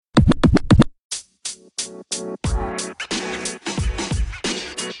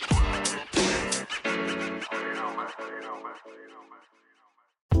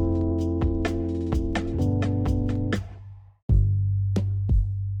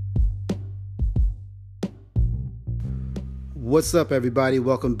What's up, everybody?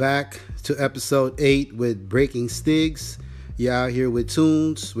 Welcome back to episode 8 with Breaking Stigs. You're out here with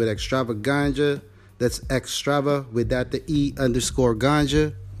Tunes with Extravaganza. That's Extrava without the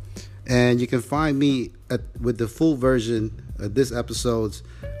E_ganja. And you can find me with the full version of this episode's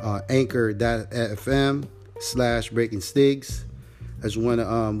anchor.fm/Breaking Stigs. I just want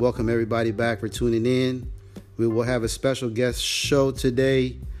to welcome everybody back for tuning in. We will have a special guest show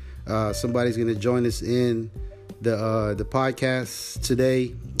today. Somebody's going to join us in the podcast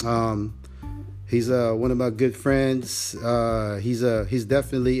today. He's one of my good friends. He's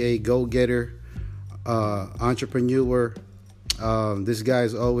definitely a go-getter, entrepreneur. This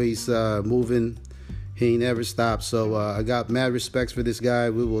guy's always moving. He never stops. So I got mad respects for this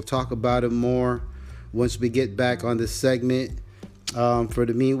guy. We will talk about him more once we get back on this segment. For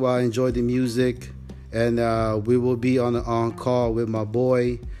the meanwhile, enjoy the music, and we will be on call with my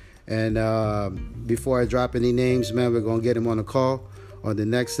boy. And before I drop any names, man, we're gonna get him on a call on the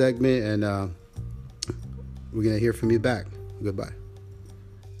next segment, and we're gonna hear from you back. Goodbye.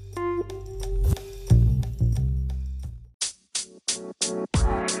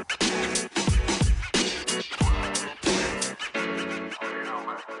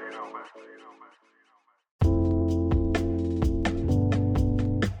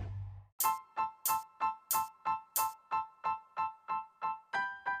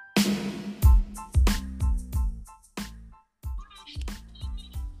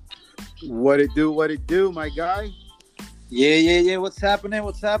 What it do, my guy? Yeah. What's happening,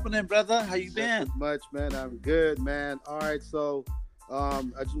 brother? How you been? Not much, man. I'm good, man. All right, so I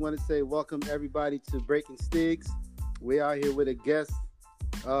just want to say welcome everybody to Breaking Stigs. We are here with a guest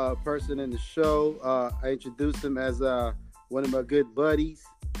person in the show. I introduced him as one of my good buddies.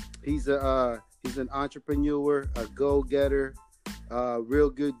 He's an entrepreneur, a go-getter, real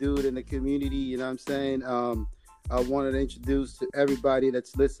good dude in the community. You know what I'm saying? I wanted to introduce to everybody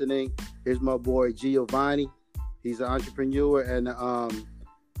that's listening. Here's my boy Jeovany. He's an entrepreneur, and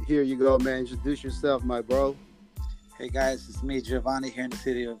here you go, man. Introduce yourself, my bro. Hey guys, it's me, Jeovany, here in the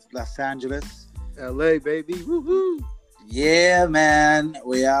city of Los Angeles, LA, baby. Woohoo! Yeah, man,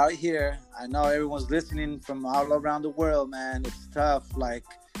 we out here. I know everyone's listening from all around the world, man. It's tough, like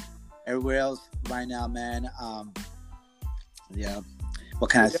everywhere else right now, man. Yeah. What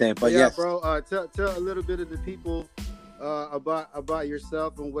can I say? But yes, bro. Tell a little bit of the people about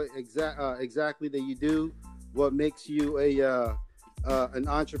yourself and what exactly that you do. What makes you an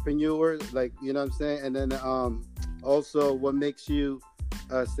entrepreneur? Like, you know what I'm saying? And then also what makes you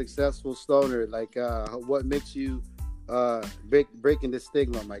a successful stoner? Like what makes you breaking the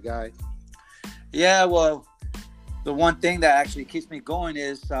stigma, my guy? Yeah, well, the one thing that actually keeps me going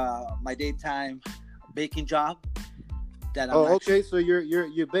is my daytime baking job. Okay. So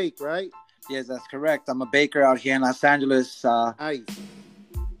you bake, right? Yes, that's correct. I'm a baker out here in Los Angeles. Nice.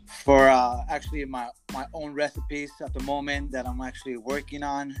 For actually my own recipes at the moment that I'm actually working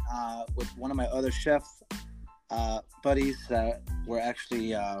on with one of my other chef buddies. We're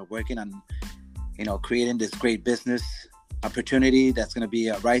actually working on, creating this great business opportunity that's going to be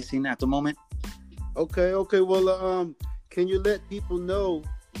rising at the moment. Okay. Well, can you let people know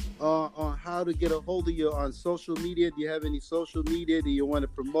on how to get a hold of you on social media? Do you have any social media that you want to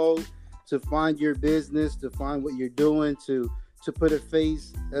promote, to find your business, to find what you're doing, to put a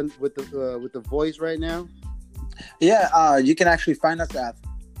face and with the voice right now? Yeah, you can actually find us at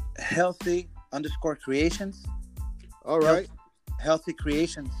healthy_creations. All right. Healthy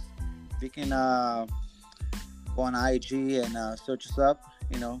Creations. You can go on IG and search us up,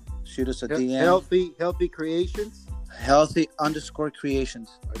 shoot us a DM. Healthy Creations. Healthy_creations.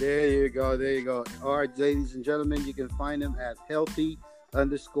 There you go. All right, ladies and gentlemen, you can find them at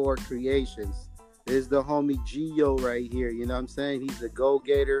Healthy_creations. Is the homie Gio right here. You know what I'm saying? He's a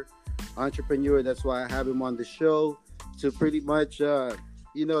go-getter, entrepreneur. That's why I have him on the show, to pretty much,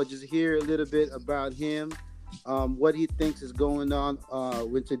 just hear a little bit about him, what he thinks is going on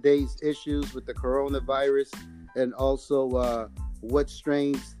with today's issues with the coronavirus, and also what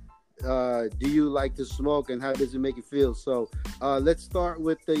strains do you like to smoke, and how does it make you feel? So let's start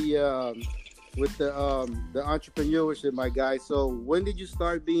with the entrepreneurship, my guy. So when did you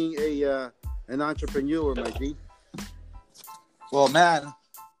start being an entrepreneur, my G? Well, man,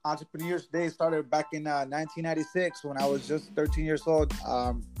 Entrepreneurs Day started back in 1996 when I was just 13 years old.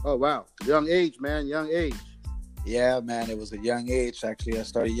 Oh wow, young age, man, young age. Yeah, man, it was a young age. Actually, I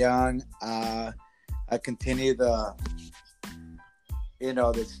started young. I continued the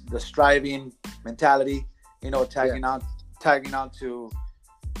striving mentality, tagging on to,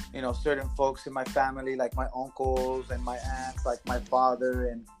 certain folks in my family, like my uncles and my aunts, like my father,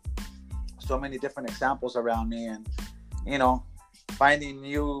 and so many different examples around me. And you know, finding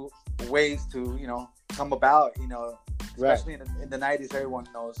new ways to, come about, Right. especially in the 90s. Everyone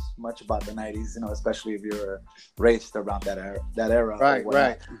knows much about the 90s, especially if you're raised around that era or Right. whatnot.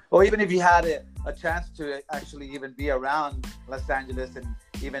 Right. Or even if you had a chance to actually even be around Los Angeles and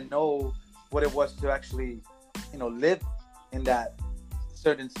even know what it was to actually, live in that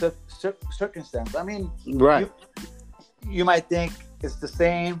certain circumstance. I mean, Right. you might think it's the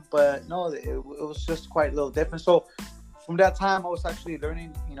same, but no, it was just quite a little different. So from that time, I was actually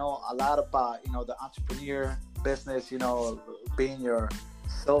learning, a lot about, the entrepreneur business, being your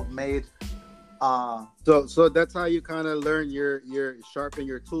self-made. So that's how you kind of learn your sharpen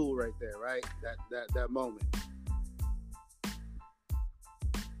your tool right there, right? That moment.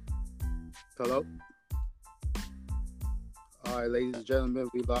 Hello. All right, ladies and gentlemen,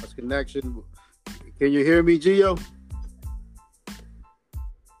 we lost connection. Can you hear me, Gio?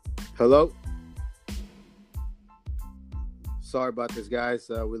 Hello. Sorry about this, guys.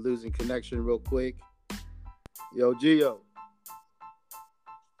 We're losing connection real quick. Yo, Gio.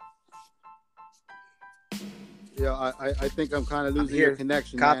 Yeah, I think I'm kind of losing your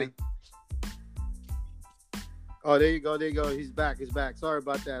connection, Copy. man. Oh, there you go. There you go. He's back. He's back. Sorry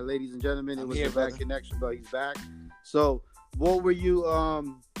about that, ladies and gentlemen. It was a bad connection, but he's back. So, what were you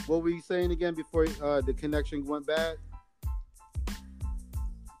saying again before the connection went bad?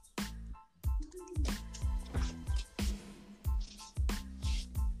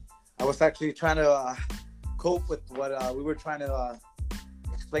 I was actually trying to cope with what we were trying to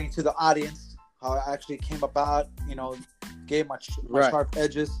explain to the audience, how I actually came about, gave my sharp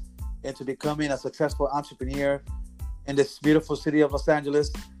edges into becoming a successful entrepreneur in this beautiful city of Los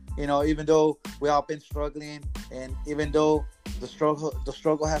Angeles. Even though we all been struggling, and even though the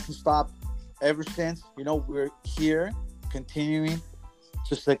struggle hasn't stopped ever since, we're here continuing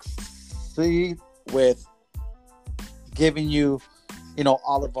to succeed with giving you,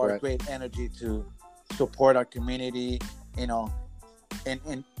 all of our great energy to support our community, and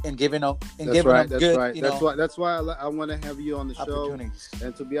giving them good. That's why I want to have you on the show.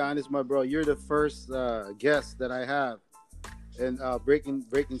 And to be honest, my bro, you're the first guest that I have in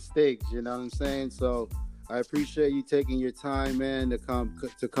breaking Stigs. You know what I'm saying? So I appreciate you taking your time, man, to come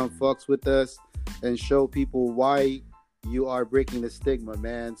fucks with us and show people why you are breaking the stigma,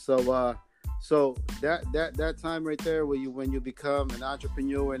 man. So that time right there when you become an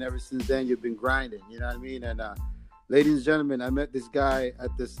entrepreneur, and ever since then you've been grinding. You know what I mean? And ladies and gentlemen, I met this guy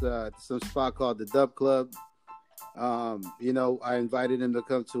at this some spot called the Dub Club. I invited him to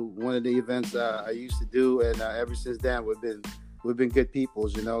come to one of the events I used to do, and ever since then we've been good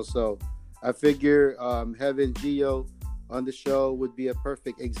peoples. So I figure having Gio on the show would be a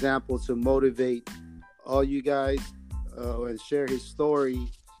perfect example to motivate all you guys and share his story.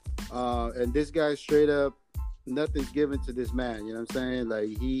 And this guy, straight up, nothing's given to this man. You know what I'm saying? Like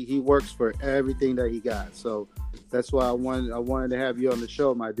he works for everything that he got. So that's why I wanted to have you on the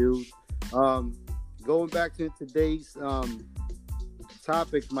show, my dude. Going back to today's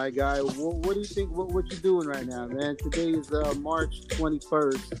topic, my guy. What do you think? What you doing right now, man? Today is March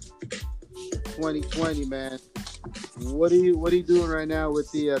 21st, 2020, man. What are you doing right now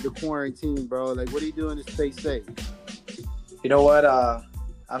with the quarantine, bro? Like, what are you doing to stay safe? You know what?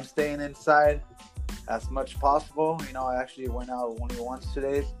 I'm staying inside as much as possible. I actually went out only once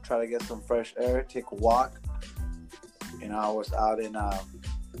today to try to get some fresh air, take a walk. I was out in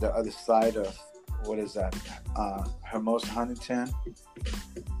the other side of, what is that? Hermosa Huntington,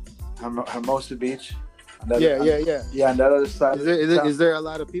 Hermosa Beach. Yeah, on that other side. Is there a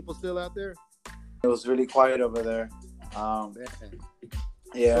lot of people still out there? It was really quiet over there.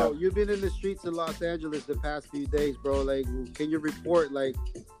 Yeah. So you've been in the streets of Los Angeles the past few days, bro. Like, can you report, like,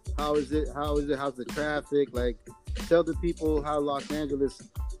 how is it? How's the traffic? Like, tell the people how Los Angeles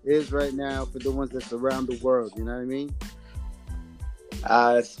is right now for the ones that's around the world. You know what I mean?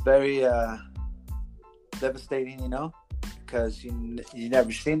 It's very devastating, because you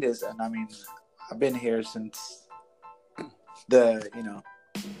never seen this, and I mean, I've been here since the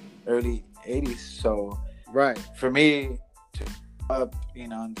early '80s. So right, for me to up in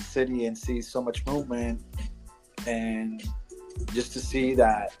the city and see so much movement, and just to see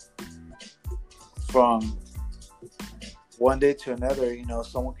that from one day to another,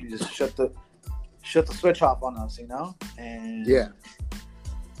 someone can just shut the switch off on us, and and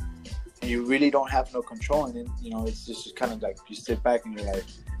you really don't have no control, and it's just kind of like you sit back and you're like,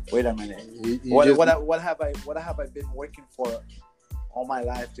 wait a minute, what have I been working for all my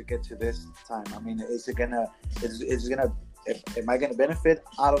life to get to this time? I mean, am I gonna benefit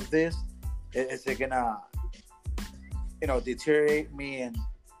out of this? Is it gonna deteriorate me in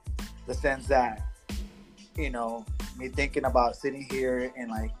the sense that me thinking about sitting here and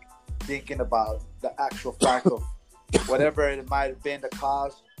like thinking about the actual fact of whatever it might have been the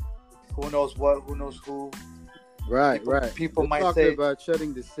cause. Who knows what? Who knows who? Right, right. People They're might talking say about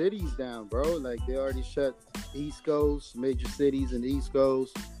shutting the cities down, bro. Like they already shut East Coast, major cities in the East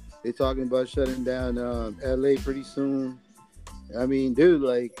Coast. They're talking about shutting down LA pretty soon. I mean, dude,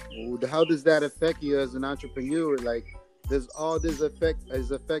 like, how does that affect you as an entrepreneur? Like, does all this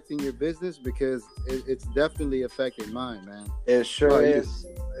affecting your business? Because it's definitely affecting mine, man. it sure You? is.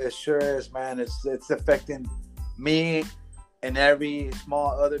 It sure is, man. It's affecting me and every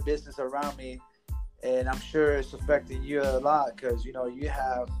small other business around me, and I'm sure it's affecting you a lot because you know you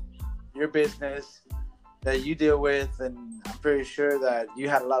have your business that you deal with, and I'm pretty sure that you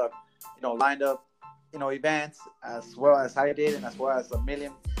had a lot of lined up events as well as I did, and as well as a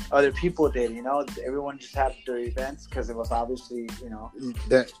million other people did. Everyone just had their events because it was obviously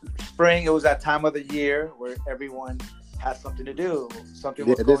That spring. It was that time of the year where everyone had something to do, something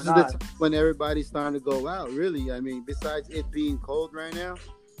was this going is on. the time when everybody's starting to go out. Really, I mean, besides it being cold right now,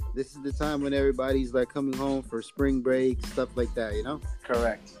 this is the time when everybody's like coming home for spring break, stuff like that.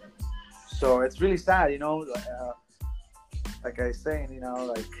 Correct. So it's really sad, like I was saying,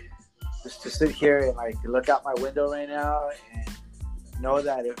 like just to sit here and like look out my window right now and know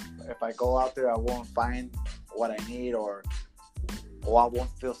that if I go out there, I won't find what I need or I won't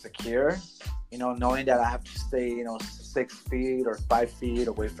feel secure, knowing that I have to stay, 6 feet or 5 feet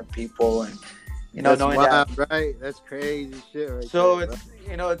away from people, and That's knowing wild, that. right? That's crazy shit, right? So there,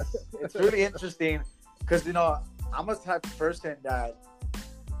 it's it's really interesting because I'm a type of person that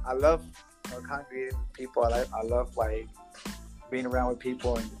I love congregating with people. I love like being around with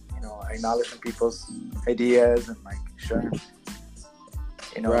people and acknowledging people's ideas and like sharing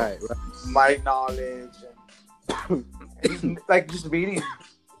right. my knowledge and like just meeting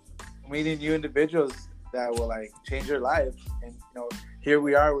new individuals that will like change your life. And here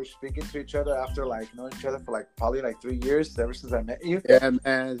we are, we're speaking to each other after like knowing each other for like probably like 3 years ever since I met you. Yeah,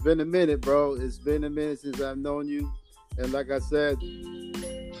 man, it's been a minute, bro. It's been a minute since I've known you, and like I said,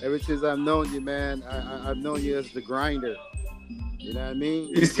 ever since I've known you, man, I've known you as the grinder. You know what I mean?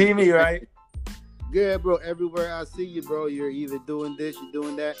 You see me, right? Yeah, bro. Everywhere I see you, bro, you're either doing this, you're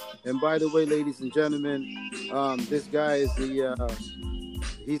doing that. And by the way, ladies and gentlemen, this guy is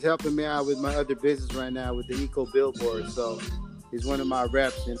he's helping me out with my other business right now with the Eco Billboard. So he's one of my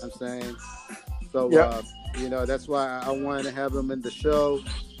reps. You know what I'm saying? So that's why I wanted to have him in the show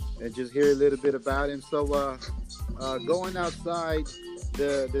and just hear a little bit about him. So going outside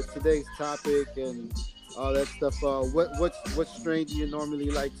the today's topic and all that stuff. What strain do you normally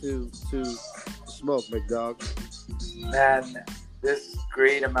like to smoke, McDog? Man, there's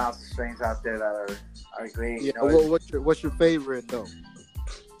great amounts of strains out there that are great. Yeah. What's your favorite though?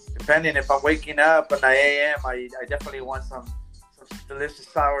 Depending if I'm waking up at 9 a.m., I definitely want some delicious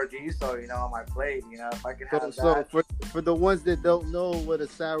sour diesel, on my plate. If I could have that. So for the ones that don't know what a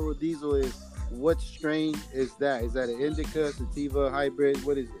sour diesel is, what strain is that? Is that an indica, sativa, hybrid?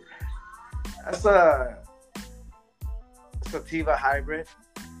 What is it? That's a sativa hybrid.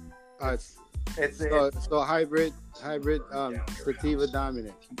 It's so hybrid sativa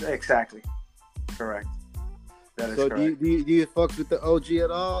dominant. Exactly. Correct. That is correct. Do you fucks with the OG at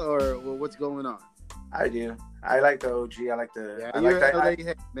all, or what's going on? I do. I like the OG. I like the. Yeah, I you're like LA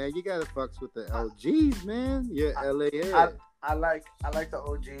head, man. You gotta fucks with the OGs, man. You're LA head. I like the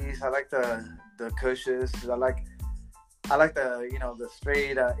OGs. I like the Kushes. I like the the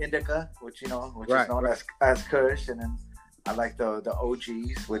straight indica, which is known as Kush, and then I like the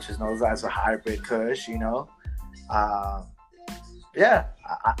OGs, which is known as a hybrid Kush. I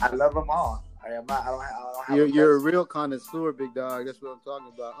love them all. I don't have You're a real connoisseur, big dog. That's what I'm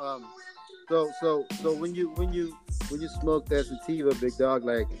talking about. So when you smoke that sativa, big dog,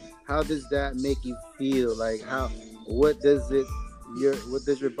 like how does that make you feel? Like what does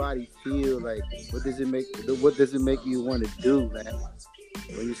your body feel like? What does it make you want to do, man,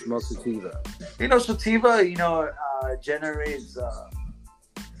 when you smoke sativa? Sativa, generates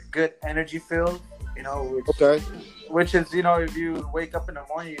good energy field, which is, if you wake up in the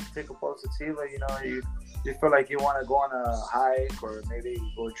morning, you take a puff of sativa, you feel like you want to go on a hike or maybe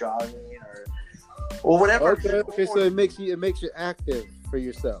go jogging or whatever. Okay. So it makes you active for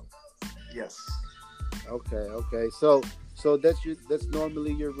yourself. Yes. Okay. So that's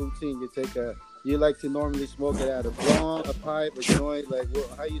normally your routine. You like to normally smoke it out of blunt, a pipe, a joint. Like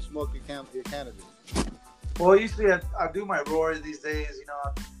how you smoke your cannabis? Well, usually I do my roars these days.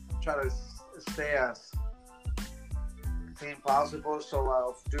 I try to stay as clean possible. So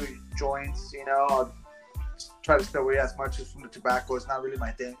I'll do joints. I'll try to stay away as much from the tobacco. It's not really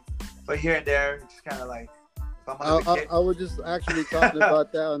my thing. But here and there, just kind of like If I'm gonna I, be I, I was just actually talking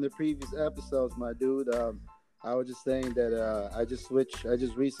about that on the previous episodes, my dude. I was just saying that I just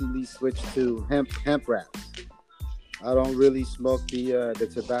recently switched to hemp wraps. I don't really smoke the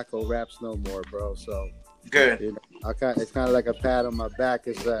tobacco wraps no more, bro. So good. you know, it's kind of like a pat on my back.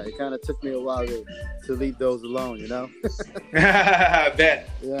 It kind of took me a while to leave those alone, you know. I bet.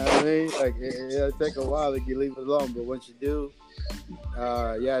 You know what I mean? Like it'll take a while to get leave it alone, but once you do,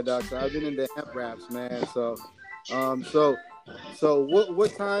 yeah, dog. So I've been in the hemp wraps, man. Um, so, so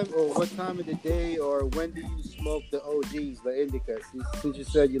what time of the day or when do you smoke the OGs, the indicas? Since you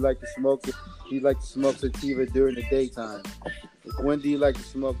said you like to smoke sativa during the daytime. When do you like to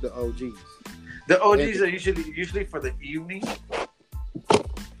smoke the OGs? The The OGs indica. are usually for the evening.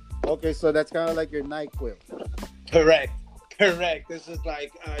 Okay, so that's kind of like your NyQuil. Correct. Correct. This is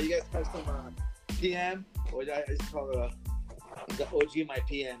like you guys have some PM, or I just call it the OG my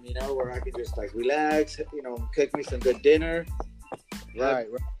PM. You know, where I can just like relax. You know, cook me some good dinner. Have,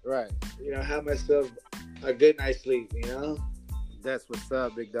 Right. you know, have myself a good night's sleep. You know. That's what's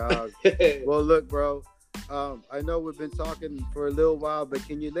up, big dog. Well, look, bro. I know we've been talking for a little while, but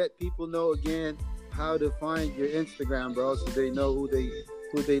can you let people know again how to find your Instagram, bro, so they know who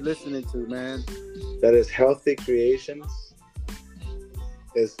they listening to, man? That is healthy creations.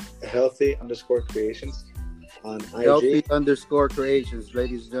 Is healthy underscore creations on Healthy IG. underscore creations,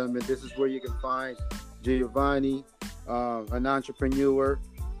 ladies and gentlemen. This is where you can find Jeovany, an entrepreneur,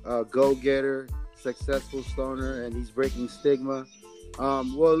 go-getter, successful stoner, and he's breaking stigma.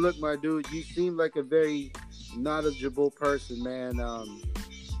 Well, look, my dude, you seem like a very knowledgeable person, man.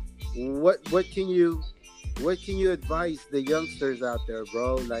 What can you advise the youngsters out there,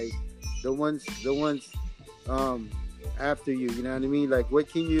 bro? Like the ones um after you, you know what I mean? Like what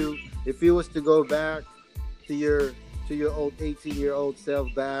can you, if you was to go back to your old 18-year-old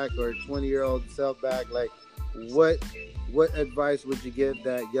self back or 20-year-old self back, like what what advice would you give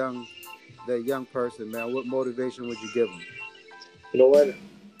that young person, man? What motivation would you give them? You know what?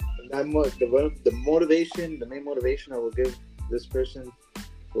 The main motivation I will give this person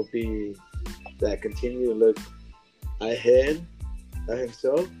will be that continue to look ahead of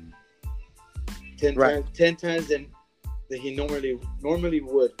himself Right. 10 times than he normally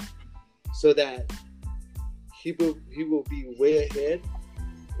would, so that he will be way ahead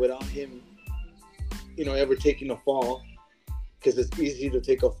without him, you know, ever taking a fall. Because it's easy to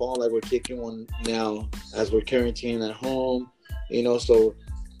take a fall like we're taking one now as we're quarantining at home, you know. So,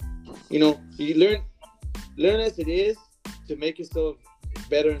 you know, you learn as it is to make yourself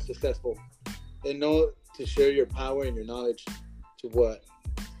better and successful, and know to share your power and your knowledge to what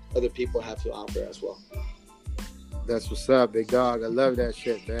other people have to offer as well. That's what's up, big dog. I love that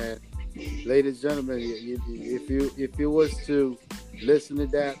shit, man. Ladies and gentlemen, if you was to listen to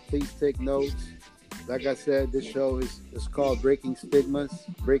that, please take notes. Like I said, this show is called Breaking Stigmas,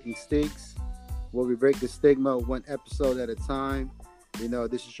 Breaking Stigs, where we break the stigma one episode at a time. You know,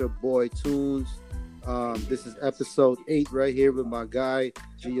 this is your boy Tunes. This is episode 8 right here with my guy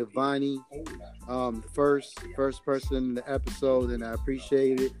Jeovany. First person in the episode, and I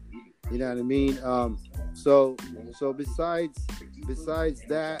appreciate it. You know what I mean? So besides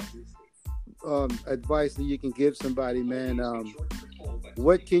that, advice that you can give somebody, man,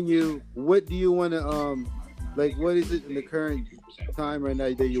 what do you want to like, what is it in the current time right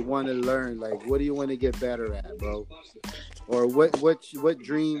now that you want to learn? Like, what do you want to get better at, bro? Or what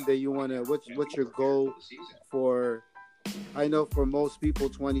dream that you want to, what's your goal for? I know for most people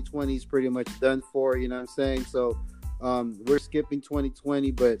 2020 is pretty much done for, you know what I'm saying? So we're skipping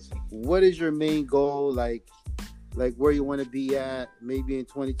 2020, but what is your main goal, like where you want to be at maybe in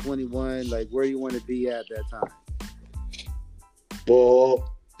 2021, like where you want to be at that time?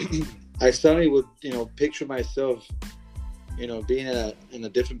 Well, I certainly would, you know, picture myself, you know, being in a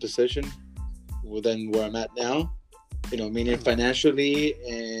different position than where I'm at now. You know, meaning financially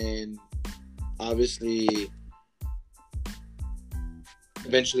and obviously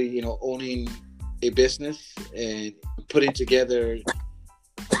eventually, you know, owning a business and putting together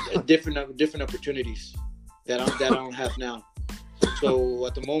different opportunities that I don't have now. So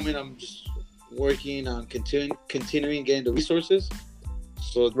at the moment, I'm just working on continuing getting the resources,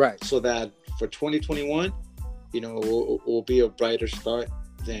 Right. so that for 2021, you know, will be a brighter start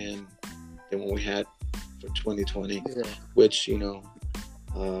than what we had for 2020, Yeah. which, you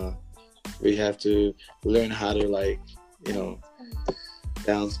know, we have to learn how to, like, you know,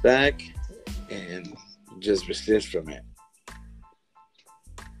 bounce back and just resist from it.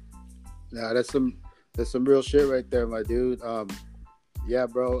 Nah, that's some real shit right there, my dude. Yeah,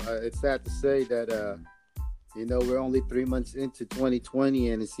 bro. It's sad to say that you know, we're only 3 months into 2020,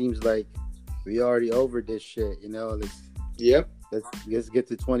 and it seems like we already over this shit. Yep. Let's get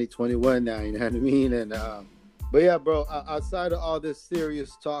to 2021 now. You know what I mean? And but yeah, bro. Outside of all this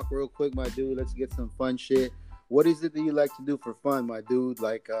serious talk, real quick, my dude, let's get some fun shit. What is it that you like to do for fun, my dude?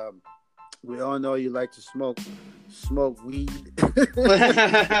 Like, we all know you like to smoke weed. Yeah.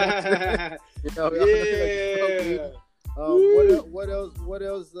 What else?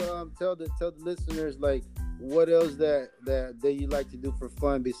 Tell the listeners, like, what else that you like to do for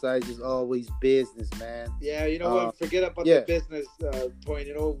fun besides just always business, man. Yeah, what? Forget about the business point.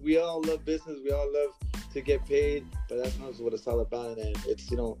 We all love business. We all love to get paid, but that's not what it's all about. And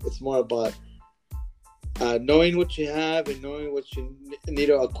it's it's more about knowing what you have and knowing what you need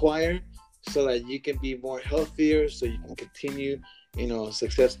to acquire, so that you can be more healthier, so you can continue,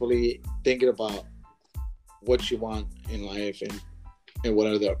 successfully thinking about what you want in life and what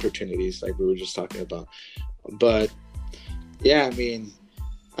are the opportunities, like we were just talking about. But yeah, I mean,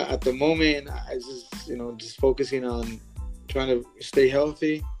 at the moment, I just focusing on trying to stay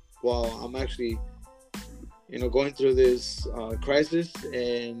healthy while I'm actually, going through this crisis,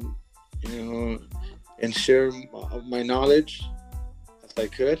 and and share my knowledge as I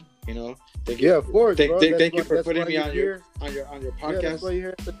could. Thank you. Yeah, of course. Thank you for putting me on your podcast. Yeah, that's why you're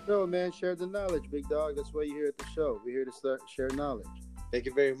here at the show, man. Share the knowledge, big dog. That's why you're here at the show. We're here to share knowledge. Thank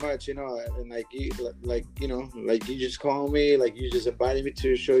you very much. And like you just called me, like you just invited me to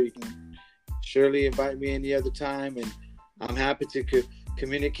your show. You can surely invite me any other time, and I'm happy to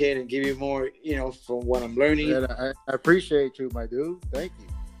communicate and give you more, from what I'm learning. And I appreciate you, my dude. Thank you.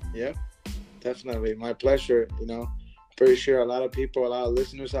 Yeah, definitely, my pleasure. Pretty sure a lot of people, a lot of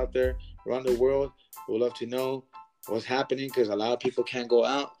listeners out there around the world would love to know what's happening, because a lot of people can't go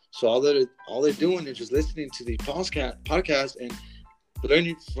out. So all they're doing is just listening to the podcast and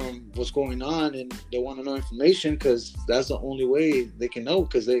learning from what's going on, and they want to know information, because that's the only way they can know,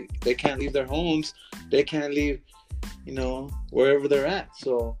 because they can't leave their homes, they can't leave, wherever they're at.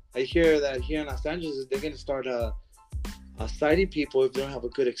 So I hear that here in Los Angeles, they're going to start citing people if they don't have a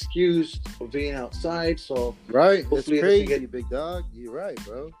good excuse for being outside. So right, it's crazy, big dog. You're right,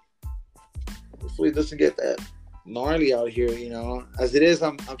 bro. Hopefully it doesn't get that gnarly out here, as it is.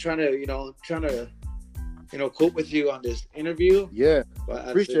 I'm trying to cope with you on this interview. Yeah, but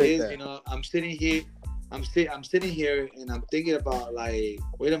as it is, I'm sitting here and I'm thinking about, like,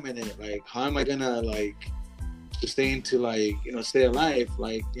 wait a minute, like, how am I gonna, like, sustain to, like, stay alive?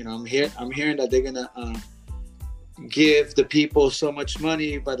 Like, I'm hearing that they're gonna give the people so much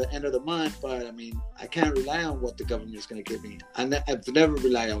money by the end of the month, but I mean, I can't rely on what the government is going to give me. I've never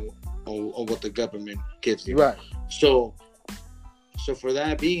relied on what the government gives you. Right. So for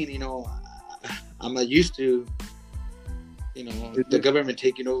that being, I'm not used to, the government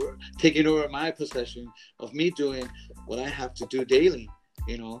taking over my possession of me doing what I have to do daily.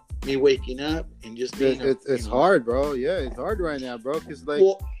 Me waking up and just being. It's hard, bro. Yeah, it's hard right now, bro. Cause like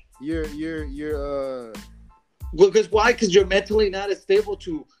you're. Because why? Because you're mentally not as stable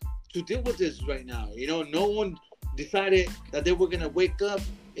to deal with this right now. No one decided that they were gonna wake up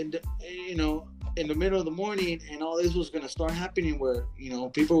in the middle of the morning, and all this was gonna start happening, where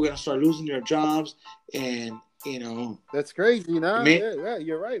people were gonna start losing their jobs, and that's crazy. Yeah,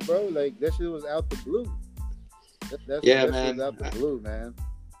 you're right, bro. Like, that shit was out the blue. That man. Was out the blue, man.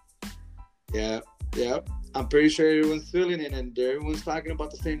 Yeah. I'm pretty sure everyone's feeling it, and everyone's talking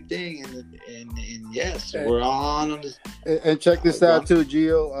about the same thing. And yes, we're all on this. And check this out too,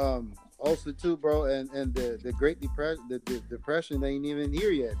 Gio. Also too, bro. And the Great Depression, the depression ain't even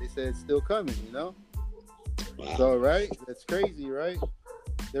here yet. They said it's still coming. Wow. So right, that's crazy, right?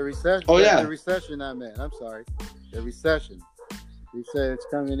 The recession. Oh yeah, the recession. I'm sorry, the recession. They said it's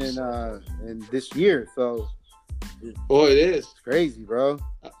coming in this year. So. Oh, it is. It's crazy, bro.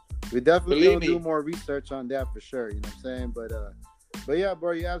 We definitely gonna do more research on that for sure. You know what I'm saying? But yeah,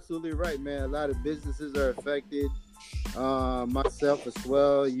 bro, you're absolutely right, man. A lot of businesses are affected. Myself as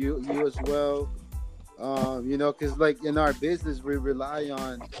well. You as well. Because like in our business, we rely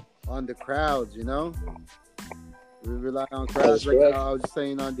on the crowds. We rely on crowds. Like I was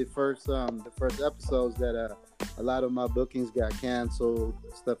saying on the first episodes that a lot of my bookings got canceled,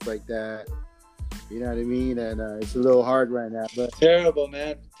 stuff like that. You know what I mean? And it's a little hard right now. But terrible,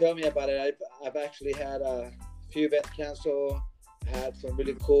 man. Tell me about it. I've actually had a few events cancel. I had some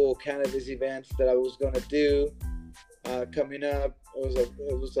really cool cannabis events that I was going to do coming up.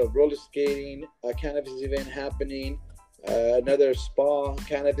 It was a roller skating cannabis event happening. Another spa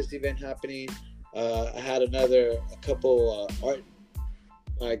cannabis event happening. I had a couple art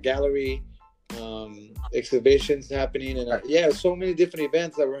gallery exhibitions happening, and so many different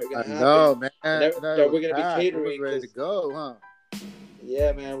events that were going to happen. No, man. That we're going to be catering. Ready to go, huh?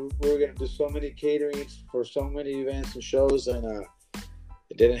 yeah, man, we were gonna do so many caterings for so many events and shows, and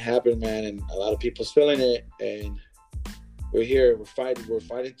it didn't happen, man. And a lot of people's feeling it, and we're here. We're fighting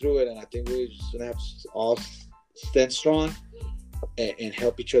through it, and I think we're just gonna have to all stand strong and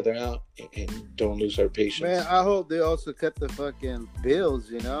help each other out, and don't lose our patience. Man, I hope they also cut the fucking bills.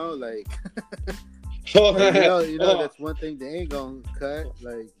 Like. Oh, That's one thing they ain't gonna cut.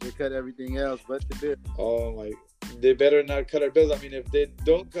 Like they cut everything else but the bill. Oh my, they better not cut our bills. I mean, if they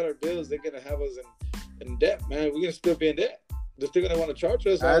don't cut our bills, they're gonna have us in debt, man. We're gonna still be in debt. They're still gonna want to charge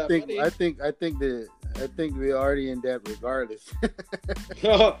us all that money. I think we're already in debt regardless.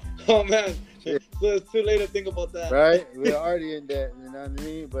 oh man, so it's too late to think about that. Right? We're already in debt. You know what I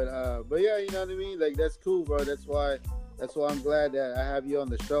mean? But yeah, you know what I mean. Like that's cool, bro. That's why I'm glad that I have you on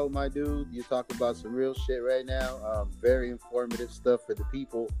the show, my dude. You talk about some real shit right now. Very informative stuff for the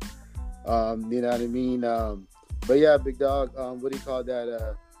people. You know what I mean? But yeah, big dog. What do you call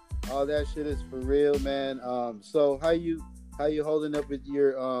that? All that shit is for real, man. So how you holding up with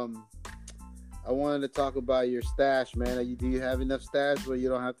your I wanted to talk about your stash, man. Do you have enough stash where you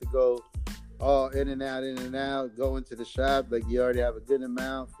don't have to go all in and out, go into the shop? Like you already have a good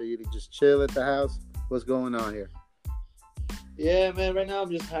amount for you to just chill at the house? What's going on here? Yeah, man. Right now I'm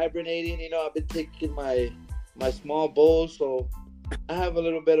just hibernating. I've been taking my small bowls, so I have a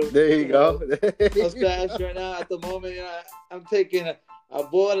little bit of there you go. A stash right now. At the moment, I'm taking a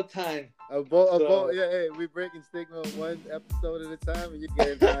bowl at a time. A bowl. Yeah, hey, we breaking stigma one episode at a time, and you're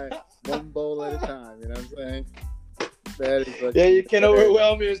getting one bowl at a time. You know what I'm saying? That is what you can't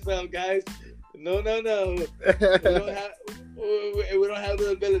overwhelm yourself, guys. No. We don't have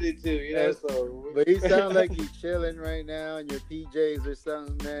the ability to, So. But you sound like you're chilling right now in your PJs or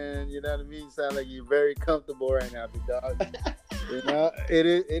something, man. You know what I mean? You sound like you're very comfortable right now, big dog.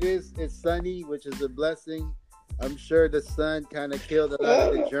 It's sunny, which is a blessing. I'm sure the sun kind of killed a lot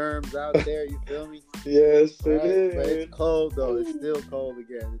of the germs out there. You feel me? Yes, it is. But it's cold though. It's still cold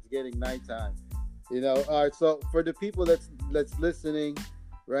again. It's getting nighttime. All right. So for the people that's listening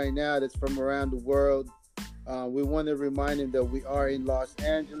right now, that's from around the world, we want to remind them that we are in Los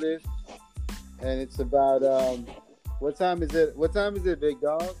Angeles, and it's about what time is it? What time is it, big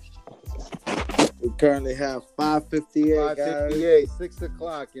dog? We currently have 5:58. 5:58, 6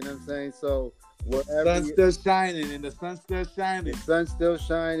 o'clock. You know what I'm saying? So. Sun's still shining, and the sun's still shining. The sun's still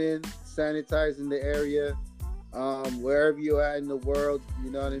shining, sanitizing the area. Wherever you're at in the world, you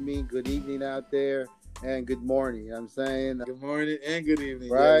know what I mean? Good evening out there, and good morning. You know what I'm saying? Good morning and good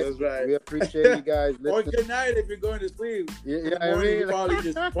evening. Right? Yeah, that's right. We appreciate you guys listening. Or good night if you're going to sleep. Yeah, I mean, you probably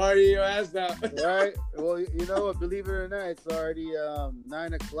just party your ass out. Right? Well, you know what? Believe it or not, it's already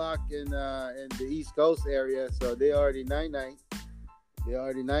 9 o'clock in the East Coast area, so they already night. They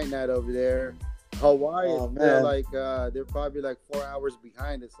already night over there. Hawaii is still like they're probably like 4 hours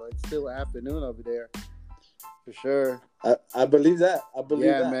behind us, so it's still afternoon over there for sure. I believe that.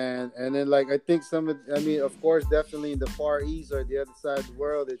 Yeah, man. And then like I think of course, definitely in the Far East or the other side of the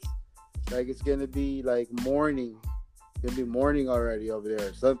world, it's gonna be like morning. It's gonna be morning already over there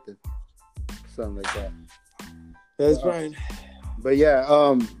or something like that. That's right. But yeah,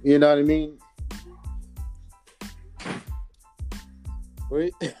 you know what I mean.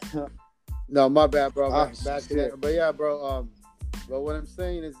 Wait. No, my bad, bro. But yeah, bro. But what I'm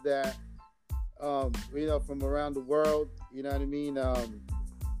saying is that, from around the world, you know what I mean.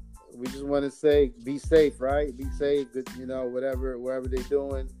 We just want to say, be safe, right? Be safe. Good, wherever they're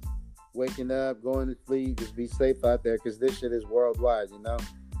doing, waking up, going to sleep, just be safe out there because this shit is worldwide.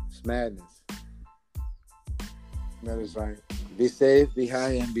 It's madness. That is right. Be safe, be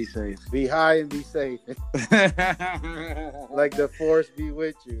high, and be safe. Be high and be safe. Like the force be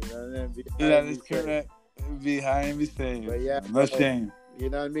with you. That's correct. Be high and be safe. But yeah, no shame. You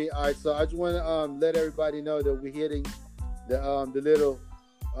know what I mean? All right, so I just want to let everybody know that we're hitting the little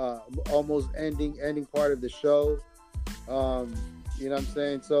almost ending part of the show. You know what I'm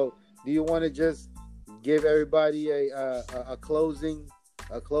saying? So, do you want to just give everybody a closing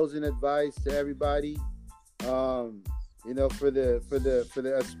advice to everybody? For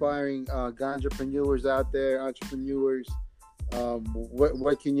the aspiring ganjapreneurs out there, entrepreneurs,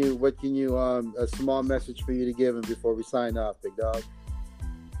 what can you a small message for you to give them before we sign off, big dog?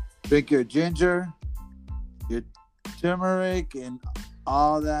 Drink your ginger, your turmeric, and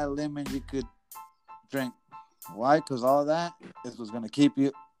all that lemon you could drink. Why? Because all that is what's going to keep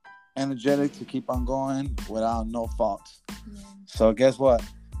you energetic to keep on going without no faults. Yeah. So guess what?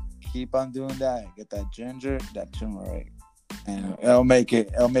 Keep on doing that. Get that ginger, that turmeric, and it'll make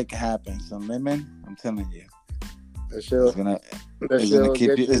it happen. Some lemon, I'm telling you, it's gonna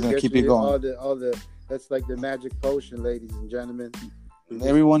keep you going. All the that's like the magic potion, ladies and gentlemen.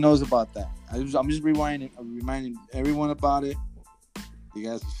 Everyone knows about that. I'm just reminding everyone about it. You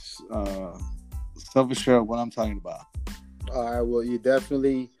guys, self-assured what I'm talking about. All right. Well, you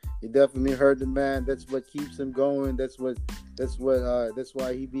definitely heard the man. That's what keeps him going. That's why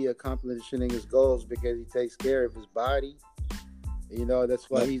he be accomplishing his goals because he takes care of his body. You know, that's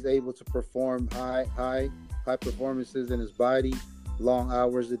why he's able to perform high performances in his body, long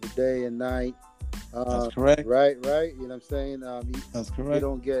hours of the day and night. That's correct. Right. You know what I'm saying? That's correct.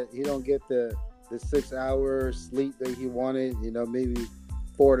 He don't get the 6 hours sleep that he wanted. You know, maybe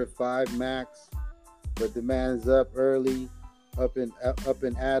 4 to 5 max. But the man's up early, up and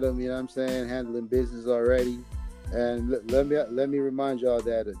at 'em. You know what I'm saying? Handling business already. And let me remind y'all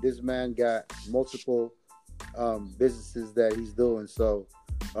that this man got multiple businesses that he's doing. So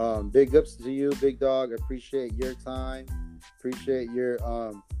big ups to you, big dog. Appreciate your time. Appreciate your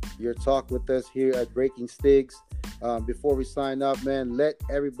talk with us here at Breaking Stigs. Before we sign off, man, let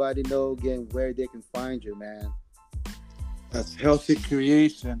everybody know again where they can find you, man. That's Healthy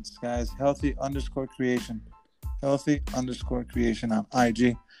Creations, guys. Healthy_creation. Healthy_creation on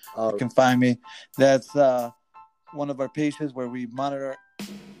IG. You can find me. That's one of our pages where we monitor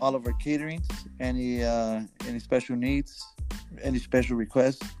all of our caterings. Any special needs, any special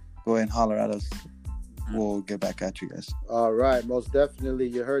requests, go ahead and holler at us. We'll get back at you guys. All right, most definitely.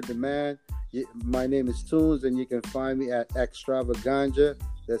 You heard the man. My name is Tunes, and you can find me at Extravaganja.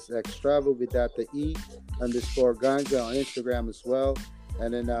 That's Extrava without the E_Ganja on Instagram as well.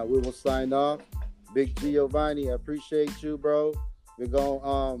 And then we will sign off. Big Jeovany, I appreciate you, bro. We're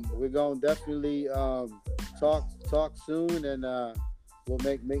going definitely talk soon, and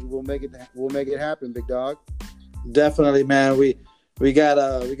we'll make it happen, big dog. Definitely, man. We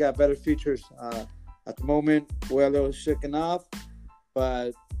got better features. At the moment, we're a little shaken off,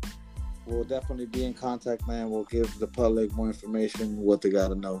 but we'll definitely be in contact, man. We'll give the public more information, what they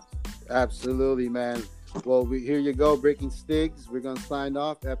gotta know. Absolutely, man. Well, here you go, Breaking Stigs. We're gonna sign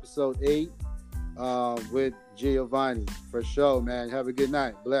off episode 8 with Jeovany for sure, man. Have a good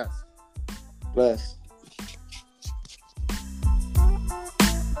night. Bless.